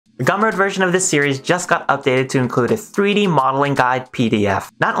The Gumroad version of this series just got updated to include a 3D modeling guide PDF.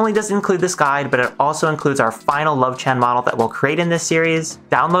 Not only does it include this guide, but it also includes our final Love-Chan model that we'll create in this series,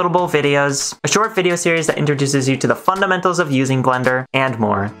 downloadable videos, a short video series that introduces you to the fundamentals of using Blender, and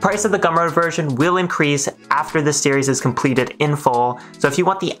more. Price of the Gumroad version will increase after this series is completed in full, so if you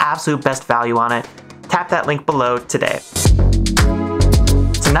want the absolute best value on it, tap that link below today.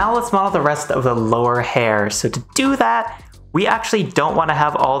 So now let's model the rest of the lower hair. So to do that, we actually don't want to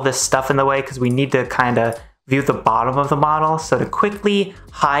have all this stuff in the way because we need to kind of view the bottom of the model. So to quickly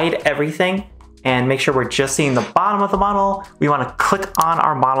hide everything and make sure we're just seeing the bottom of the model, we want to click on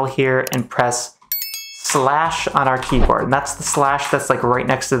our model here and press slash on our keyboard. And that's the slash that's like right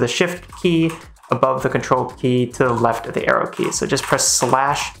next to the shift key, above the control key, to the left of the arrow key. So just press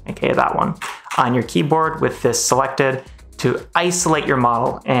slash, aka that one, on your keyboard with this selected to isolate your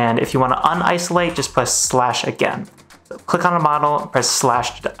model. And if you want to unisolate, just press slash again. So click on a model, press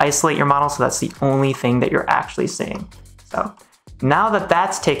slash to isolate your model, so that's the only thing that you're actually seeing. So now that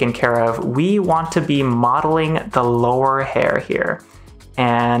that's taken care of, we want to be modeling the lower hair here.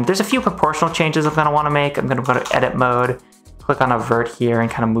 And there's a few proportional changes I'm going to want to make. I'm going to go to edit mode, click on a vert here and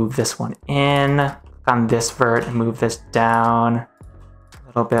kind of move this one in. Click on this vert and move this down a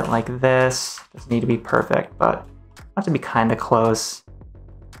little bit like this. Doesn't need to be perfect, but I want it to be kind of close.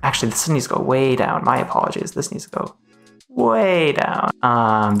 Actually, this needs to go way down. My apologies. This needs to go way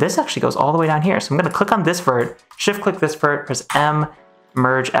down. This actually goes all the way down here. So I'm going to click on this vert, shift click this vert, press M,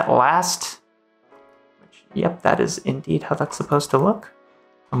 merge at last. Which, yep, that is indeed how that's supposed to look.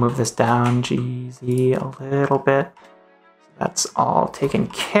 I'll move this down, GZ, a little bit. So that's all taken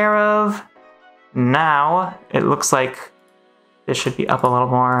care of. Now it looks like this should be up a little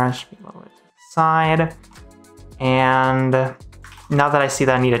more. It should be a little bit to the side. And now that I see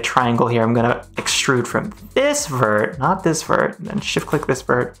that I need a triangle here, I'm gonna extrude from this vert, not this vert, and then shift click this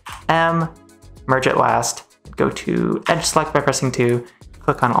vert, M, merge it last, go to edge select by pressing 2,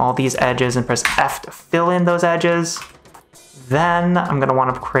 click on all these edges and press F to fill in those edges. Then I'm gonna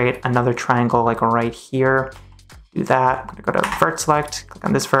wanna create another triangle like right here. Do that, I'm gonna go to vert select, click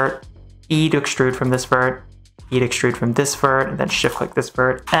on this vert, E to extrude from this vert, E to extrude from this vert, and then shift click this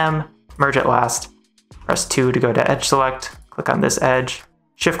vert, M, merge it last, press 2 to go to edge select, click on this edge,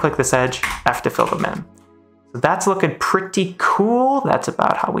 shift click this edge, F to fill them in. So that's looking pretty cool. That's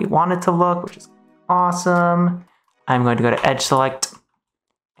about how we want it to look, which is awesome. I'm going to go to edge select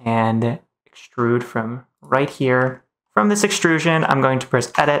and extrude from right here. From this extrusion, I'm going to press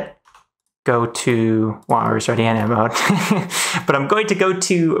edit, go to, well, I was already in edit mode, but I'm going to go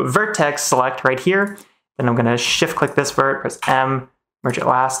to vertex select right here. Then I'm going to shift click this vert, press M, merge it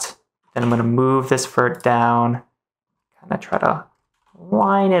last. Then I'm going to move this vert down, kind of try to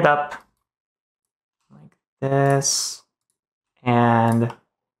line it up like this, and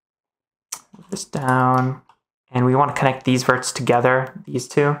move this down. And we want to connect these verts together, these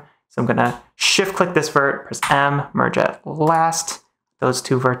two. So I'm going to shift click this vert, press M, merge at last, those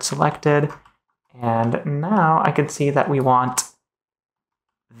two verts selected. And now I can see that we want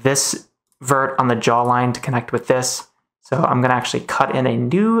this vert on the jawline to connect with this. So I'm going to actually cut in a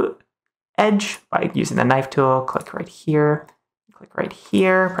new edge by using the knife tool. Click right here,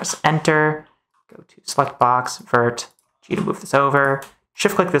 press enter, go to select box, vert, G to move this over,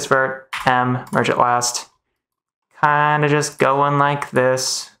 shift click this vert, M, merge it last. Kind of just going like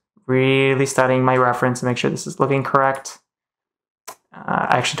this, really studying my reference to make sure this is looking correct.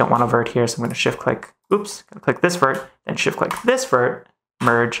 I actually don't want a vert here, so I'm going to shift click, oops, going to click this vert, then shift click this vert,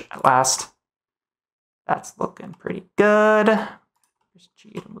 merge at last. That's looking pretty good. Just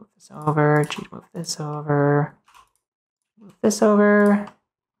G to move this over, G to move this over, move this over,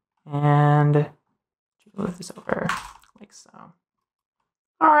 and G to move this over, like so.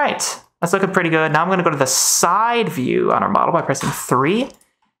 All right, that's looking pretty good. Now I'm gonna go to the side view on our model by pressing 3.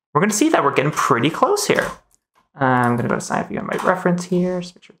 We're gonna see that we're getting pretty close here. I'm gonna go to side view on my reference here,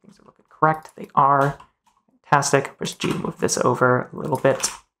 just make sure things are looking correct. They are. Fantastic. Press G to move this over a little bit.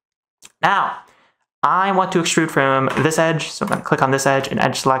 Now, I want to extrude from this edge, so I'm going to click on this edge and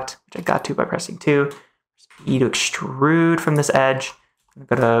edge select, which I got to by pressing 2. E to extrude from this edge. I'm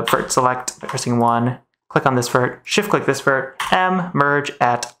going to go to vert select by pressing 1. Click on this vert, shift click this vert, M, merge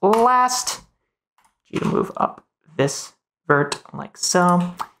at last. G to move up this vert like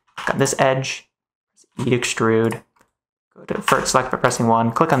so. Click on this edge, E to extrude. Go to vert select by pressing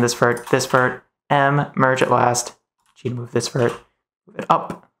 1. Click on this vert, M, merge at last. G to move this vert, move it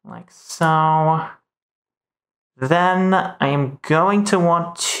up like so. Then I am going to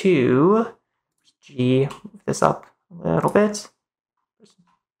want to G, move this up a little bit.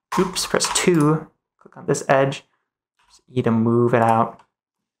 Oops, press 2, click on this edge, press E to move it out.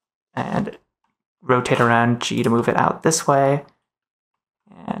 and rotate around G to move it out this way.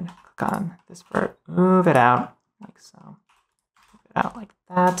 And click on this vert, move it out like so. Move it out like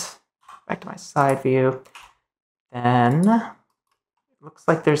that. Back to my side view. Then it looks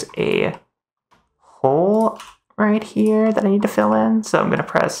like there's a hole right here that I need to fill in. So I'm going to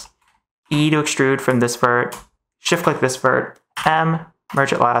press E to extrude from this vert, shift click this vert, M,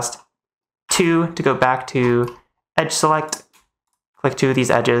 merge it last, 2 to go back to edge select, click 2 of these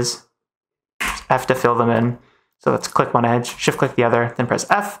edges, F to fill them in. So let's click one edge, shift click the other, then press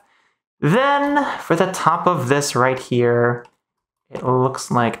F. Then for the top of this right here, it looks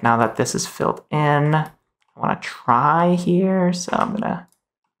like now that this is filled in, I want to try here. So I'm going to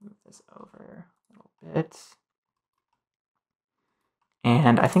move this over a little bit.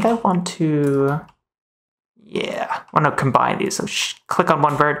 And I think I want to, I want to combine these. So click on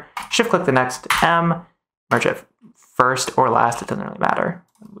one vert, shift click the next, M, merge it first or last, it doesn't really matter.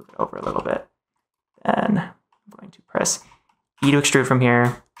 Move it over a little bit. Then I'm going to press E to extrude from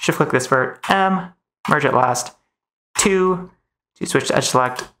here, shift click this vert, M, merge it last, 2 to switch to edge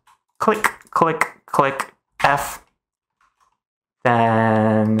select, click, click, click, F.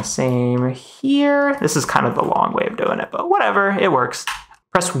 Then the same here. This is kind of the long way of doing it, but whatever, it works.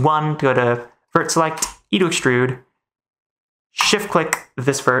 Press 1 to go to vert select, E to extrude, shift click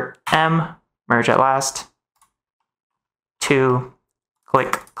this vert, M, merge at last, 2,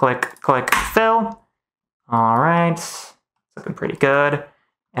 click, click, click, fill. All right, it's looking pretty good.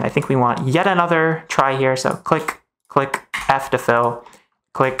 And I think we want yet another try here. So click, click, F to fill,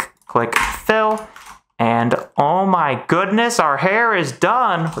 click, click, fill. And oh my goodness, our hair is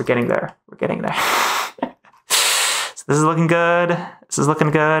done. We're getting there. We're getting there. So this is looking good. This is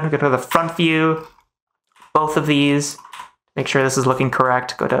looking good. Go to the front view. Both of these. Make sure this is looking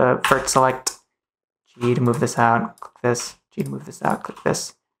correct. Go to vert select. G to move this out. Click this. G to move this out. Click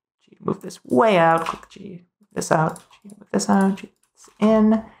this. G to move this way out. Click G. Move this out. G to move this out. G to move this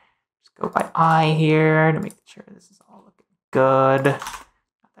in. Just go by I here to make sure this is all looking good.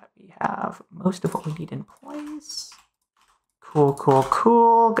 Have most of what we need in place. Cool, cool,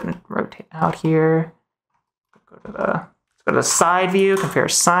 cool. Gonna rotate out here. Let's go to the side view, compare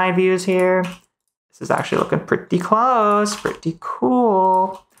side views here. This is actually looking pretty close, pretty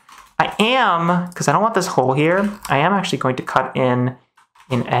cool. I am, because I don't want this hole here, I am actually going to cut in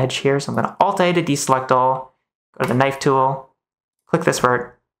an edge here. So I'm gonna Alt-A to deselect all, go to the knife tool, click this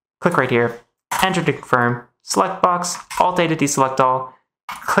vert, click right here, enter to confirm, select box, Alt-A to deselect all,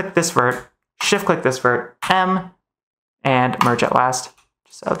 click this vert, shift click this vert, M, and merge at last.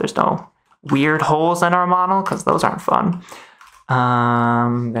 So there's no weird holes in our model, because those aren't fun.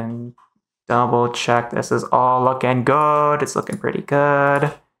 Then double check this is all looking good. It's looking pretty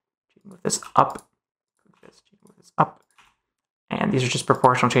good. Move this up. Move this up. And these are just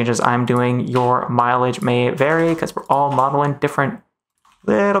proportional changes I'm doing. Your mileage may vary, because we're all modeling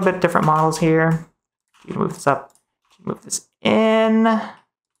little bit different models here. You move this up. Move this in.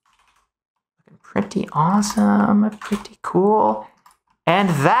 Pretty awesome, pretty cool. And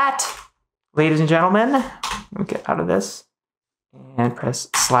that, ladies and gentlemen, let me get out of this and press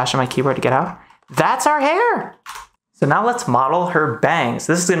slash on my keyboard to get out. That's our hair. So now let's model her bangs.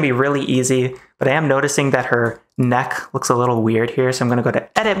 This is gonna be really easy, but I am noticing that her neck looks a little weird here. So I'm gonna go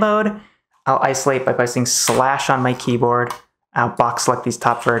to edit mode. I'll isolate by pressing slash on my keyboard. I'll box select these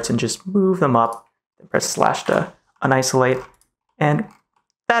top verts and just move them up. Then press slash to unisolate. And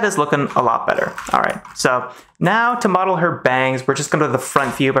that is looking a lot better. All right, so now to model her bangs, we're just going to go to the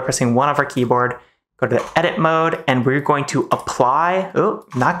front view by pressing 1 of our keyboard, go to edit mode, and we're going to apply,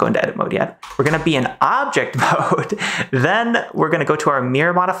 not going to edit mode yet. We're going to be in object mode. Then we're going to go to our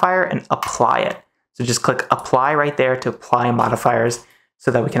mirror modifier and apply it. So just click apply right there to apply modifiers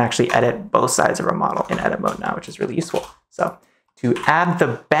so that we can actually edit both sides of our model in edit mode now, which is really useful. So to add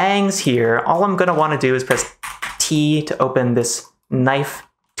the bangs here, all I'm going to want to do is press T to open this knife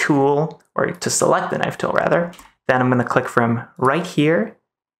tool, or to select the knife tool rather. Then I'm going to click from right here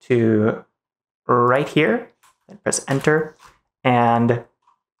to right here and press enter. And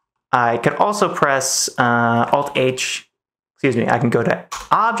I could also press Alt-H, I can go to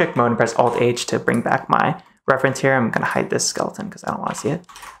object mode and press Alt-H to bring back my reference here. I'm going to hide this skeleton because I don't want to see it.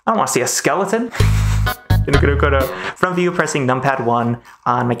 I don't want to see a skeleton. I'm going to go to front view, pressing numpad 1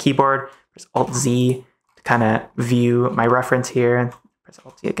 on my keyboard, press Alt-Z to kind of view my reference here. Press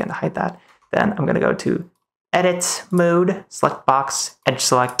Alt-T again to hide that. Then I'm going to go to edit mode, select box, edge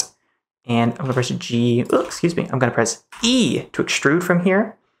select, and I'm going to press G. I'm going to press E to extrude from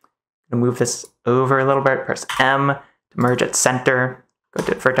here. I'm going to move this over a little bit, press M to merge at center, go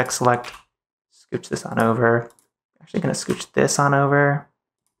to vertex select, scooch this on over. I'm actually going to scooch this on over.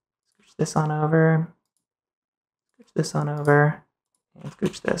 Scooch this on over. Scooch this on over. And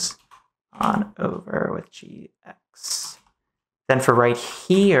scooch this on over with GX. Then for right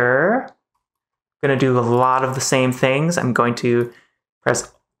here, I'm going to do a lot of the same things. I'm going to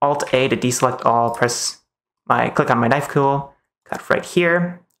press Alt-A to deselect all, click on my knife tool, cut right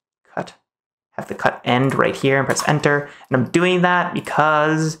here, have the cut end right here and press enter. And I'm doing that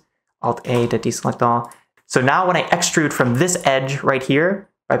because Alt-A to deselect all. So now when I extrude from this edge right here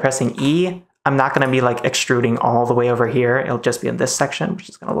by pressing E, I'm not going to be like extruding all the way over here. It'll just be in this section, which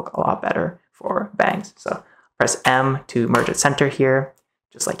is going to look a lot better for bangs. So press M to merge at center here,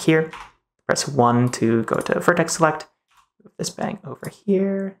 just like here. Press 1 to go to vertex select. Move this bang over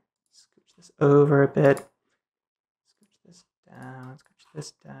here. Scooch this over a bit. Scooch this down. Scooch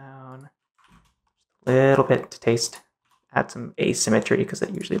this down. A little bit to taste. Add some asymmetry because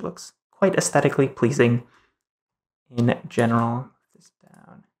it usually looks quite aesthetically pleasing in general. This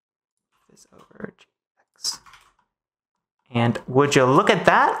down. This over. GX. And would you look at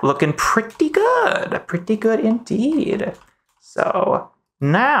that? Looking pretty good. Pretty good indeed. So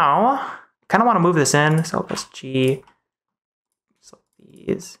now, I kind of want to move this in. So I'll press G. Select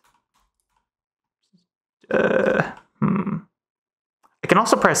these. I can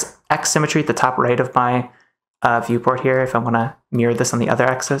also press X symmetry at the top right of my viewport here if I want to mirror this on the other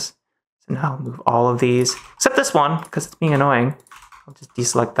axis. So now I'll move all of these, except this one, because it's being annoying. I'll just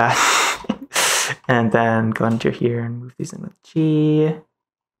deselect that. And then go into here and move these in with G.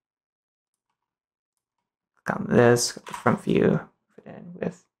 Click on this, go to front view, move it in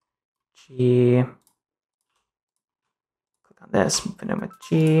with G. Click on this, move it in with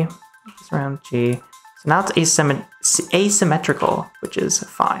G. Move this around G. So now it's asymmetrical, which is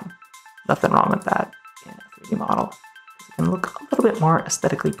fine. Nothing wrong with that in a 3D model. It can look a little bit more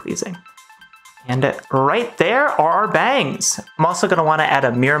aesthetically pleasing. And right there are our bangs. I'm also going to want to add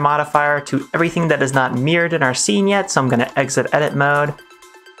a mirror modifier to everything that is not mirrored in our scene yet. So I'm going to exit edit mode,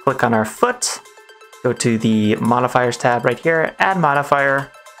 click on our foot, go to the modifiers tab right here, add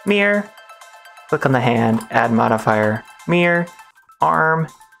modifier, mirror, click on the hand, add modifier, mirror, arm,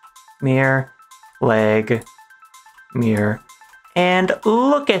 mirror, leg, mirror. And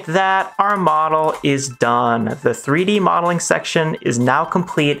look at that, our model is done. The 3D modeling section is now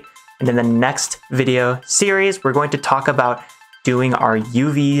complete. And in the next video series, we're going to talk about doing our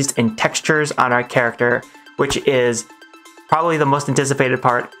UVs and textures on our character, which is probably the most anticipated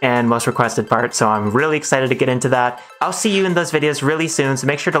part and most requested part. So I'm really excited to get into that. I'll see you in those videos really soon. So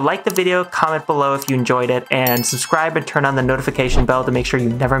make sure to like the video, comment below if you enjoyed it, and subscribe and turn on the notification bell to make sure you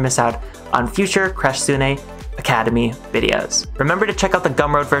never miss out on future Crashsune Academy videos. Remember to check out the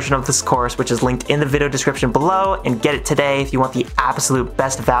Gumroad version of this course, which is linked in the video description below, and get it today if you want the absolute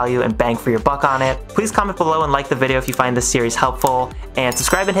best value and bang for your buck on it. Please comment below and like the video if you find this series helpful, and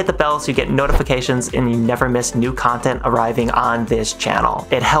subscribe and hit the bell so you get notifications and you never miss new content arriving on this channel.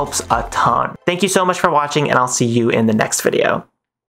 It helps a ton. Thank you so much for watching, and I'll see you in the next video.